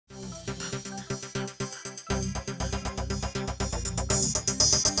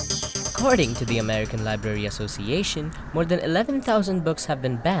According to the American Library Association, more than 11,000 books have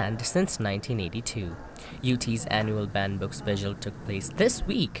been banned since 1982. UT's annual Banned Books Vigil took place this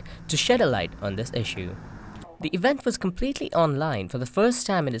week to shed a light on this issue. The event was completely online for the first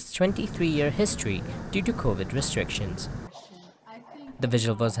time in its 23-year history due to COVID restrictions. The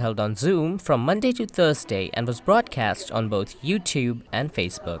vigil was held on Zoom from Monday to Thursday and was broadcast on both YouTube and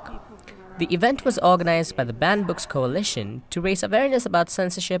Facebook. The event was organized by the Banned Books Coalition to raise awareness about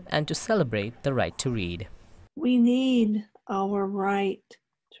censorship and to celebrate the right to read. We need our right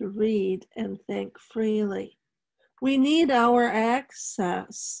to read and think freely. We need our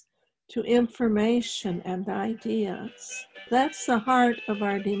access to information and ideas. That's the heart of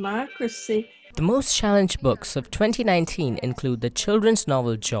our democracy. The most challenged books of 2019 include the children's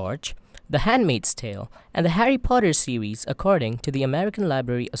novel George, The Handmaid's Tale, and the Harry Potter series, according to the American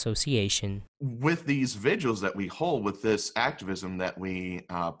Library Association. With these vigils that we hold, with this activism that we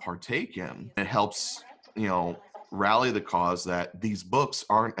partake in, it helps, rally the cause that these books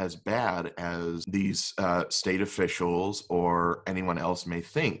aren't as bad as these state officials or anyone else may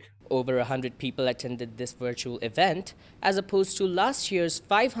think. Over 100 people attended this virtual event, as opposed to last year's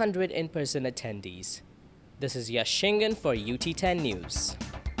 500 in-person attendees. This is Yash Shingan for UT10 News.